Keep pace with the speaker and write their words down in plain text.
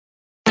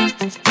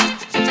This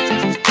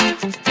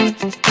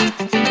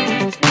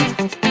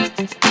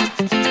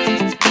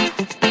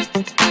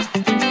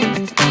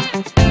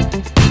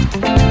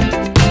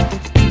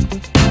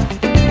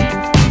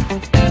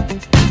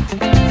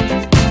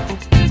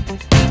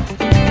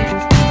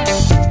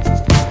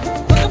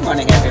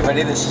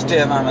is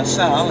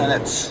DearMamaSal, and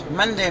it's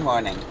Monday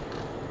morning.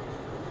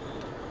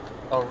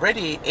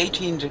 Already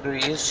 18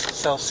 degrees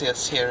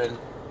Celsius here in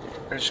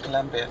British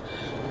Columbia.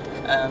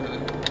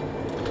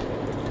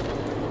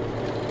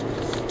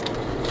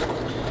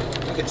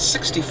 I think it's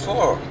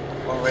 64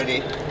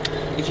 already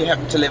if you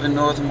happen to live in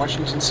northern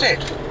Washington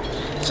State.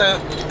 So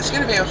it's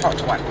going to be a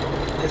hot one.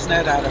 There's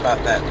no doubt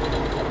about that.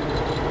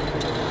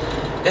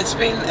 It's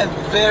been a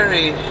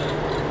very,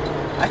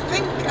 I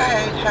think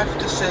I'd have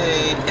to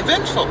say,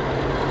 eventful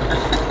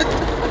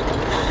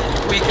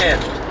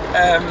weekend.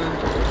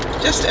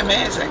 Just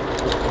amazing.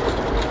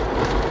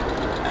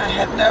 I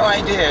had no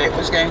idea it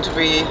was going to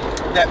be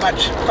that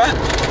much fun,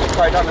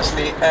 quite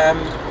honestly.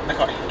 I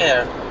got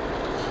hair.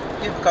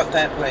 You've got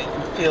that way. You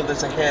can feel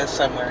there's a hair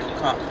somewhere and you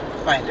can't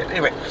find it.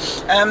 Anyway,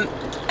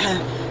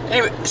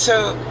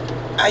 so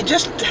I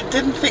just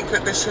didn't think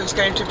that this was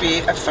going to be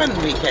a fun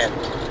weekend,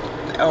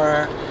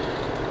 or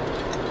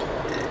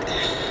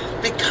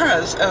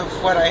because of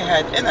what I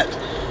had in it.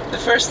 The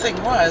first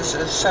thing was,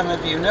 as some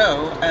of you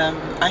know,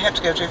 I had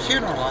to go to a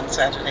funeral on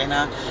Saturday.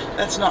 Now,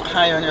 that's not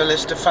high on your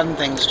list of fun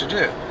things to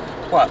do.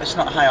 Well, it's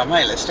not high on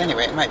my list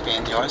anyway, it might be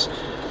in yours.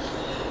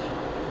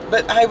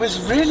 But I was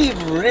really,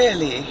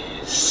 really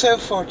so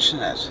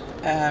fortunate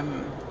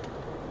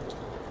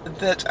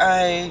that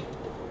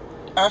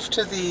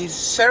after the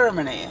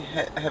ceremony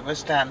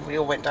was done, we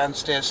all went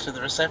downstairs to the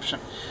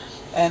reception,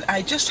 and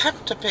I just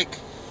happened to pick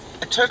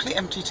a totally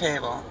empty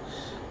table,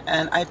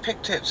 and I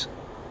picked it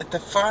at the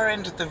far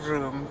end of the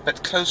room,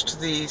 but close to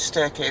the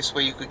staircase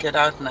where you could get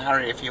out in a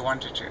hurry if you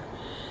wanted to,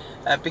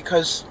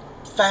 because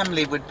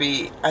family would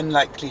be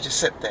unlikely to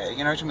sit there,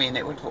 you know what I mean?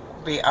 It would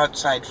be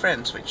outside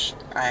friends, which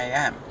I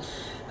am.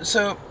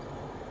 So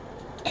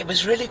it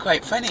was really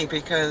quite funny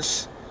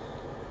because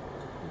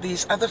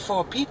these other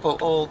four people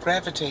all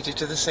gravitated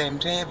to the same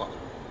table.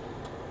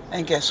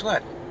 And guess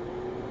what?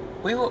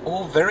 We were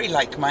all very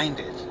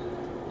like-minded,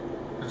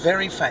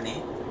 very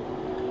funny,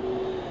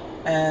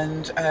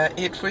 and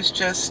it was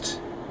just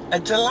a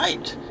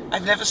delight.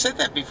 I've never said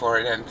that before,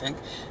 I don't think,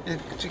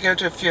 to go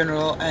to a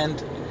funeral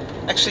and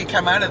actually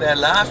come out of there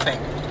laughing.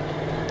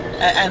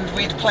 And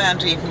we'd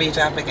planned to even meet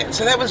up again.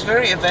 So that was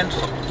very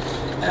eventful.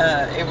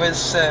 It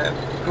was a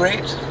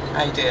great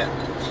idea.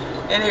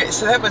 Anyway,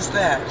 so that was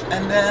that.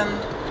 And then,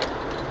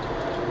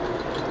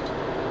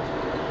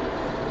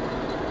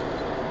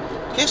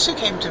 guess who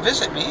came to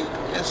visit me?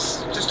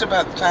 It's just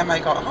about the time I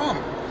got home.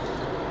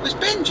 It was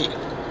Benji.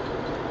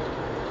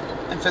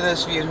 And for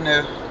those of you who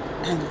know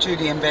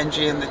Judy and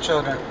Benji and the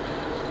children,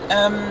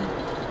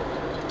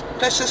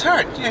 bless his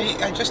heart, you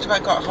know, I just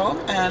about got home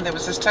and there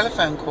was this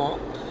telephone call,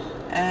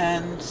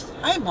 and,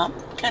 "Hi Mum,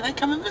 can I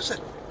come and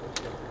visit?"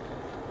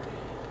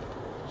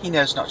 He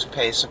knows not to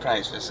pay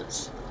surprise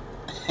visits.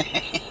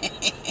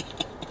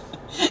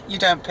 You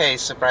don't pay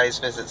surprise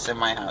visits in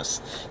my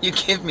house. You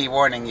give me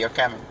warning you're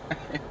coming.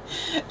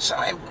 So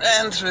I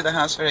ran through the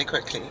house very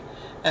quickly,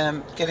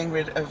 getting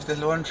rid of the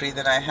laundry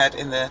that I had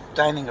in the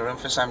dining room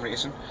for some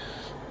reason.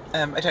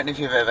 I don't know if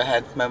you've ever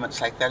had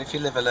moments like that. If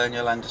you live alone,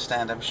 you'll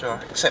understand, I'm sure,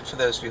 except for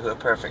those of you who are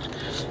perfect.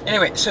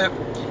 Anyway, so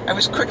I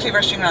was quickly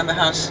rushing around the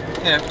house,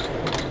 you know,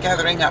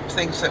 gathering up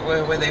things that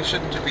were where they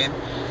shouldn't have been.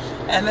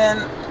 And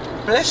then,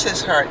 bless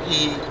his heart,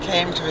 he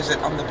came to visit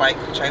on the bike,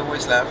 which I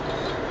always love.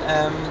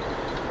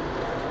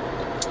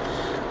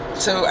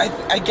 So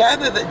I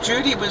gather that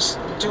Judy was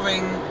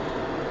doing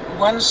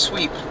one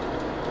sweep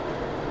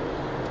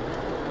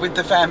with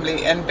the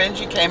family, and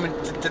Benji came and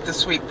did the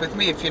sweep with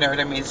me, if you know what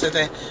I mean. So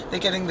they're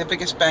getting the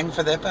biggest bang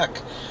for their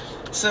buck.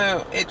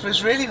 So it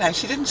was really nice.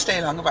 He didn't stay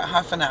long, about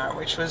half an hour,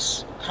 which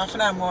was half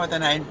an hour more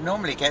than I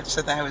normally get,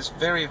 so that I was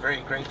very,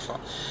 very grateful.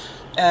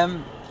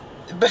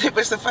 But it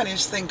was the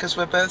funniest thing, because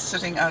we're both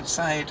sitting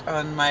outside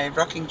on my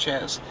rocking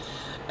chairs,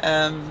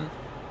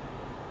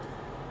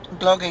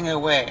 vlogging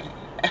away,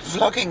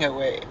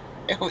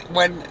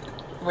 when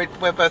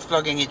we're both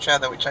vlogging each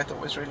other, which I thought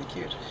was really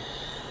cute.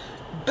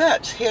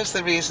 But here's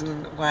the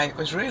reason why it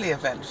was really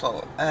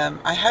eventful.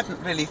 I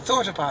hadn't really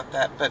thought about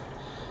that, but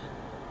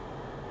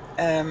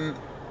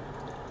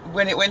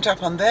when it went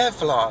up on their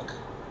vlog,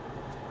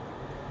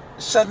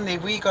 suddenly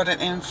we got an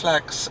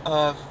influx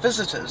of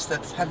visitors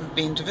that hadn't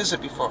been to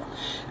visit before,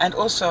 and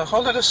also a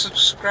whole lot of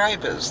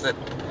subscribers that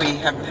we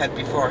haven't had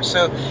before.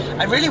 So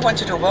I really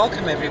wanted to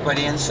welcome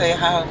everybody and say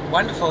how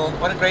wonderful,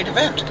 what a great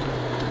event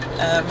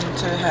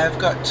to have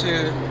got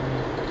to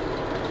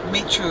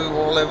meet you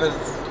all over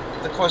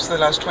the course of the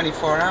last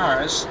 24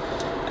 hours.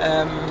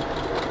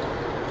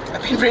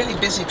 I've been really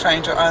busy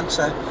trying to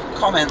answer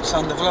comments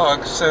on the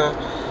vlog, so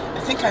I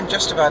think I'm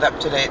just about up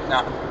to date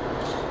now.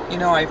 You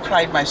know, I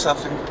pride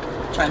myself in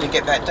trying to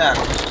get that done.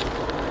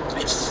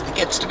 It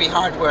gets to be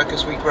hard work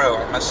as we grow,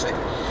 I must say.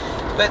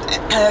 But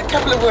a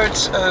couple of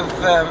words of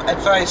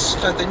advice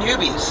for the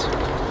newbies.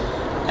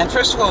 And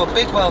first of all, a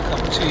big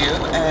welcome to you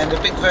and a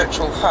big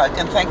virtual hug,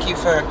 and thank you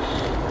for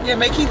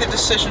making the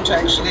decision to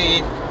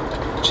actually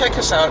check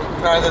us out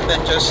rather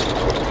than just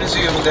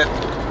presume that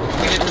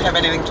we didn't have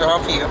anything to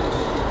offer you.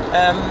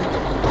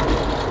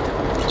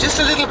 Just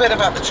a little bit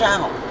about the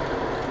channel.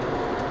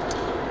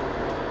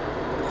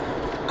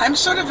 I'm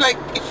sort of like,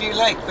 if you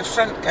like, the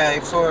front guy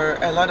for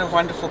a lot of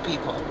wonderful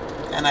people,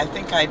 and I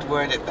think I'd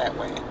word it that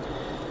way.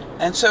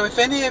 And so if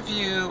any of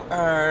you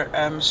are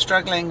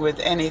struggling with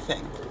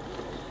anything,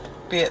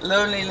 be it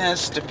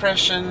loneliness,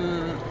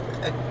 depression,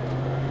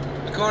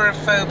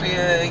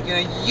 agoraphobia,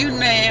 you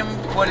name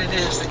what it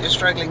is that you're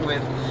struggling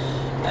with,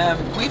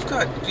 we've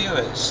got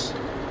viewers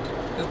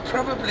who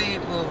probably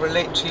will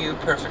relate to you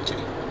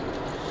perfectly.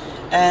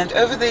 And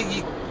over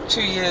the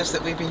 2 years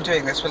that we've been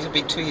doing this, well, it'll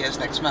be 2 years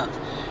next month,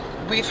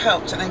 we've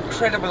helped an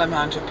incredible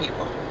amount of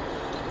people.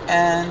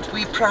 And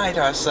we pride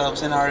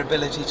ourselves in our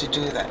ability to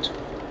do that.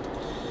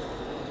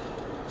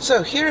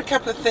 So here are a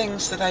couple of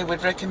things that I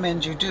would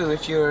recommend you do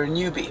if you're a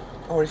newbie,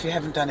 or if you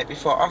haven't done it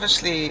before.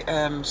 Obviously,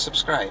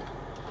 subscribe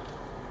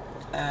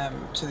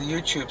to the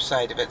YouTube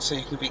side of it so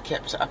you can be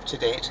kept up to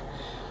date.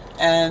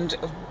 And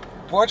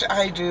what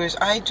I do is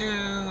I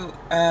do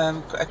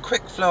a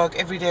quick vlog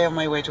every day on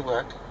my way to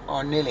work,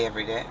 or nearly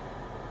every day.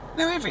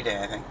 No, every day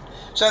I think.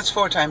 So that's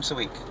 4 times a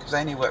week, because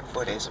I only work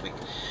 4 days a week.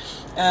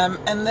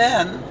 And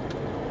then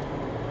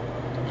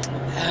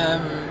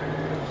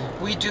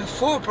we do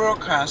 4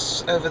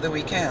 broadcasts over the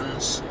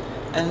weekends,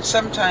 and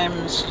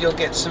sometimes you'll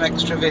get some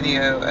extra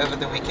video over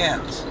the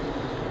weekends,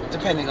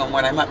 depending on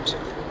what I'm up to.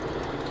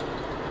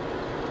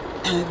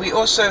 And we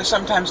also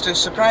sometimes do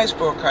surprise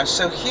broadcasts.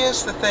 So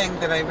here's the thing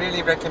that I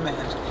really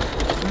recommend.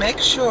 Make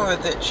sure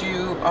that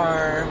you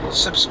are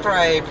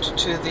subscribed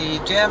to the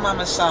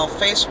DearMamaSal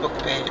Facebook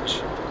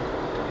page,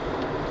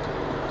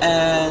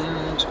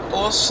 and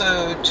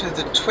also to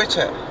the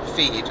Twitter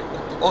feed,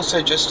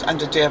 also just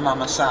under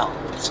DearMamaSal.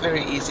 It's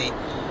very easy,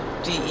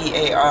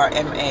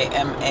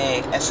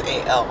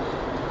 DearMamaSal.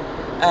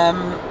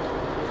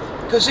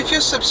 Because if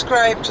you're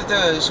subscribed to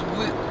those,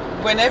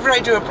 whenever I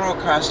do a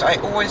broadcast, I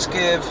always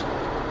give,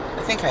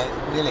 I think I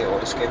really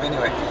always give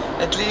anyway,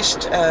 at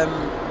least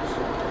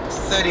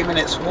 30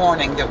 minutes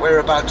warning that we're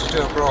about to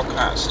do a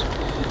broadcast.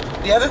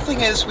 The other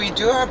thing is we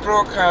do our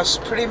broadcasts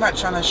pretty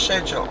much on a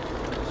schedule.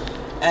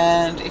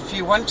 And if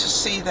you want to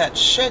see that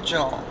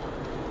schedule,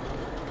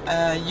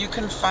 you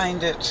can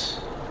find it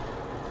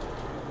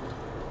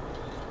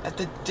at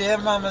the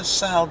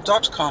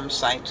DearMamaSal.com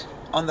site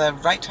on the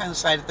right hand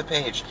side of the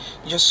page.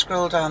 You just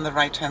scroll down the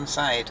right hand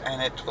side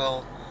and it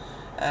will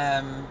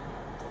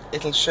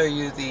it'll show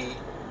you the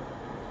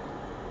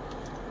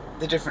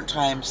different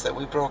times that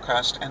we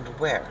broadcast and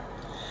where.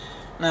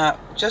 Now,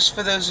 just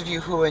for those of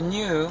you who are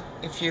new,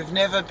 if you've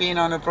never been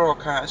on a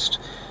broadcast,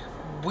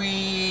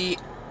 we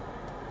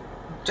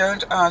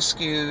don't ask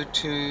you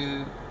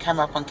to come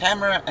up on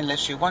camera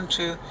unless you want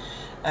to,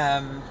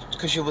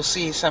 because you will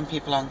see some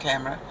people on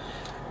camera,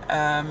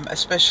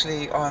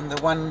 especially on the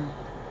one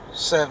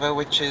server,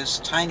 which is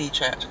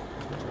TinyChat.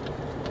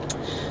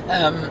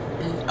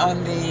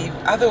 On the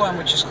other one,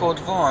 which is called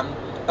Vaughn,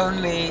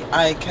 only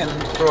I can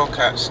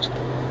broadcast,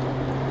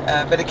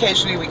 but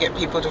occasionally we get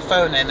people to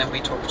phone in and we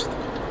talk to them.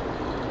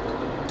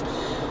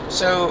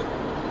 So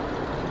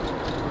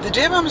the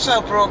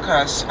DearMamaSal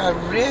broadcasts are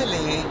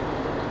really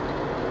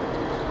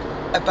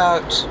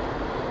about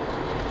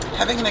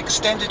having an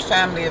extended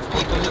family of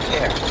people who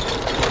care.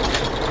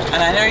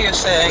 And I know you're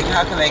saying,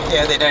 how can they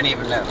care? They don't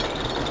even know me.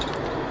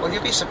 Well,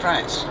 you'll be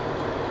surprised.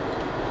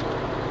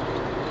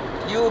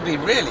 You will be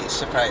really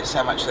surprised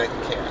how much they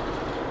can care.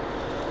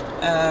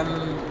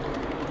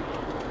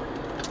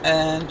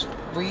 And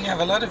we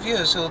have a lot of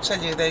viewers who will tell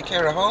you they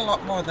care a whole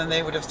lot more than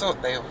they would have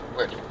thought they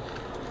would,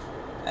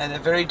 at a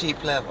very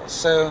deep level.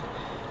 So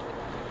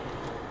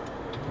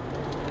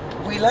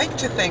we like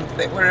to think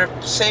that we're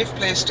a safe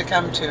place to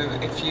come to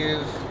if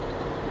you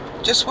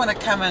just want to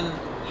come and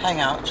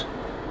hang out,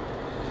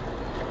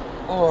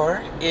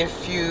 or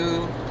if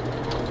you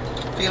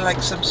feel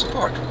like some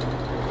support,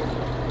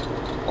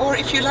 or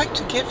if you like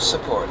to give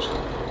support.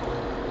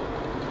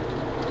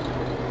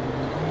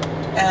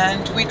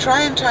 And we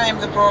try and time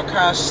the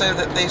broadcasts so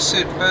that they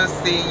suit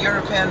both the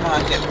European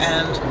market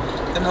and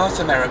the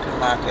North American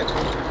market.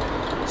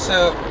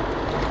 So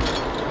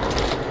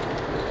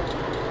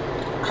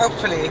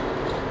hopefully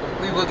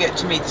we will get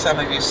to meet some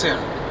of you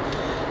soon.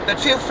 But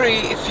feel free,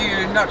 if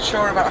you're not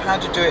sure about how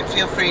to do it,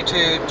 feel free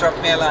to drop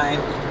me a line.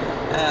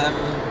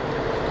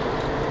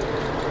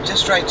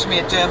 Just write to me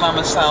at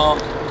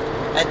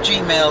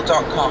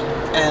DearMamaSal@gmail.com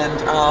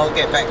and I'll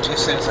get back to you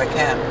as soon as I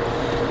can.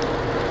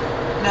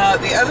 Now,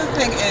 the other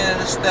thing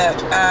is that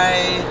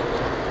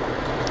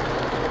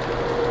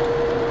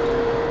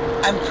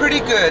I'm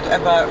pretty good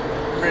about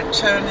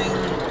returning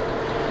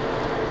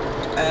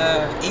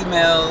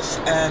emails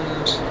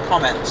and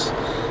comments.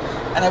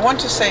 And I want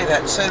to say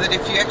that so that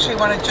if you actually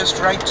want to just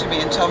write to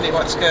me and tell me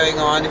what's going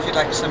on, if you'd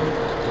like some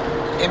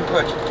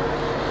input,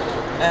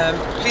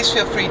 please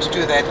feel free to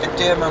do that at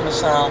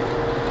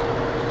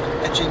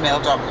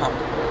DearMamaSal@gmail.com.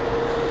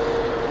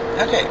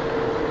 Okay,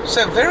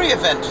 So very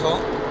eventful.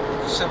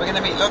 So we're going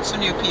to meet lots of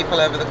new people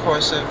over the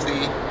course of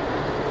the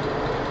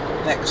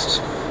next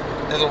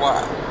little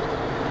while.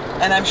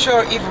 And I'm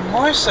sure even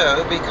more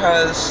so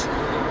because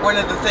one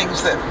of the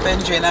things that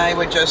Benji and I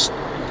were just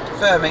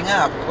firming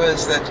up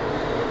was that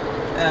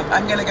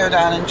I'm going to go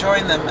down and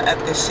join them at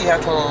the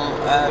Seattle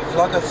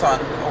Vlogathon,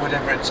 or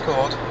whatever it's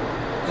called,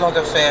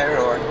 Vlogger Fair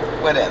or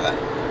whatever,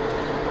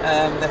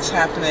 that's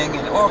happening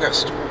in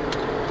August.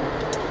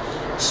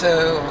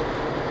 So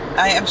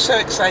I am so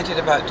excited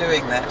about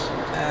doing that.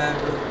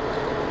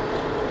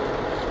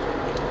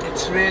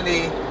 It's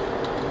really,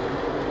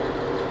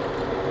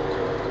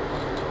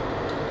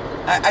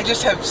 I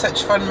just have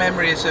such fun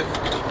memories of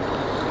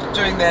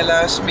doing their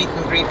last meet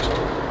and greet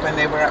when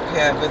they were up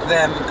here with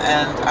them,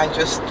 and I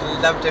just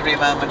loved every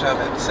moment of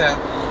it. So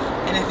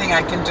anything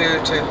I can do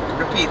to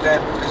repeat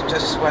that is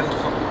just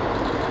wonderful.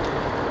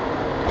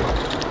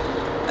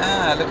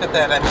 Ah, look at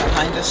that, I'm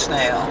behind a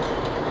snail.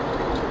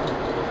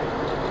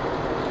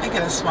 I'm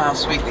gonna smile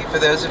sweetly. For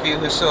those of you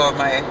who saw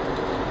my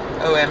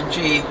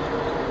OMG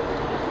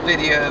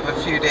video of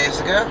a few days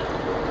ago,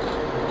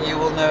 you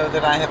will know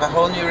that I have a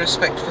whole new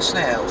respect for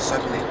snails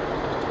suddenly.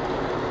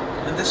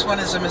 And this one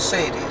is a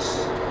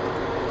Mercedes,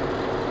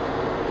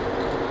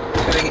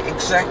 doing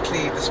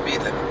exactly the speed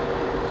limit.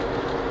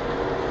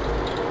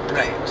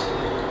 Right.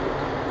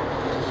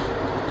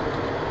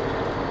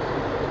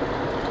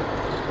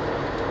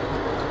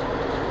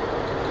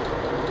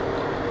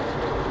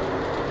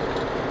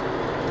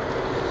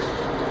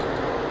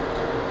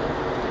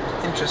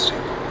 Interesting.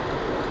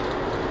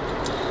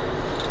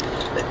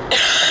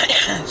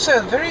 So,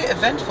 a very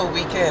eventful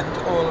weekend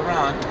all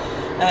around.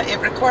 It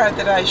required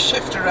that I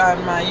shift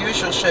around my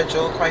usual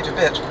schedule quite a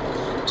bit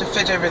to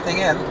fit everything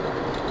in.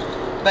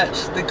 But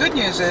the good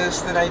news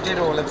is that I did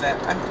all of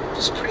that. I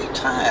was pretty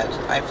tired,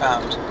 I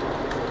found,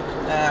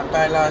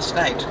 by last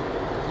night.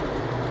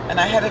 And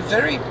I had a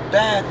very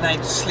bad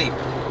night's sleep.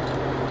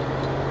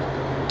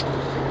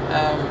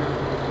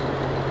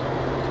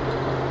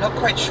 Not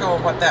quite sure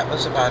what that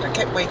was about. I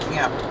kept waking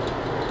up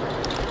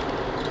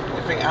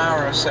every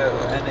hour or so,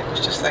 and it was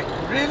just like,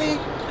 really?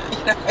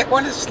 You know, I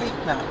want to sleep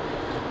now.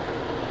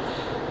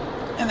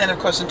 And then, of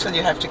course, until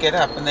you have to get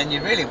up, and then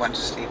you really want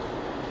to sleep.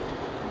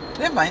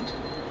 Never mind.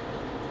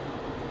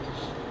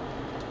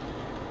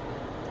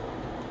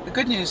 The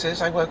good news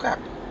is I woke up.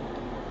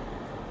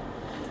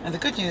 And the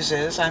good news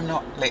is I'm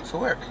not late for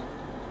work.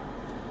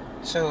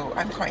 So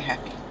I'm quite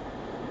happy.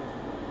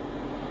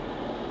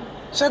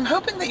 So I'm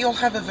hoping that you'll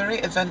have a very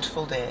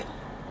eventful day,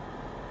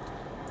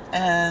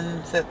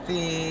 and that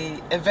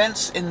the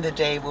events in the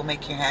day will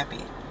make you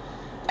happy,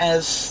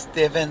 as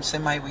the events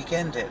in my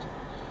weekend did.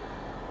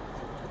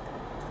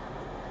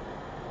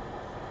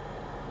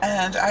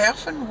 And I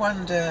often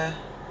wonder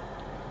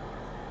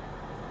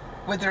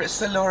whether it's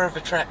the law of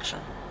attraction.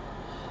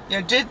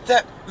 You know, did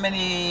that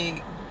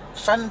many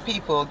fun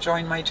people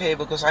join my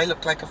table because I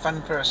looked like a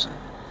fun person?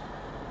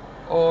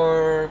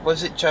 Or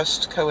was it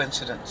just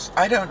coincidence?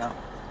 I don't know.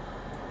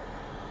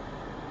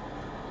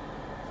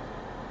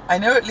 I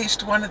know at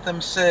least one of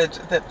them said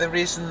that the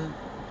reason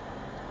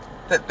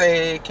that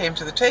they came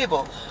to the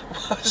table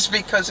was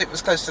because it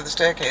was close to the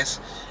staircase,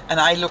 and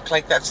I looked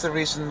like that's the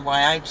reason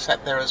why I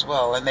sat there as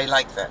well, and they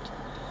liked that.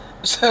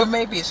 So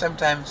maybe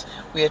sometimes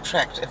we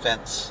attract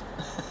events.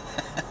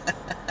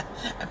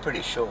 I'm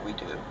pretty sure we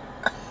do.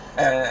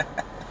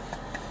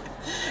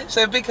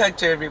 So a big hug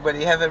to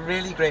everybody. Have a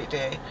really great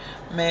day.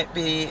 May it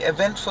be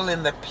eventful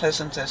in the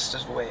pleasantest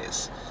of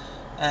ways.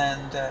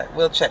 And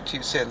we'll chat to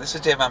you soon. This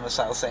is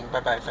DearMamaSal saying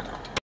bye-bye for now.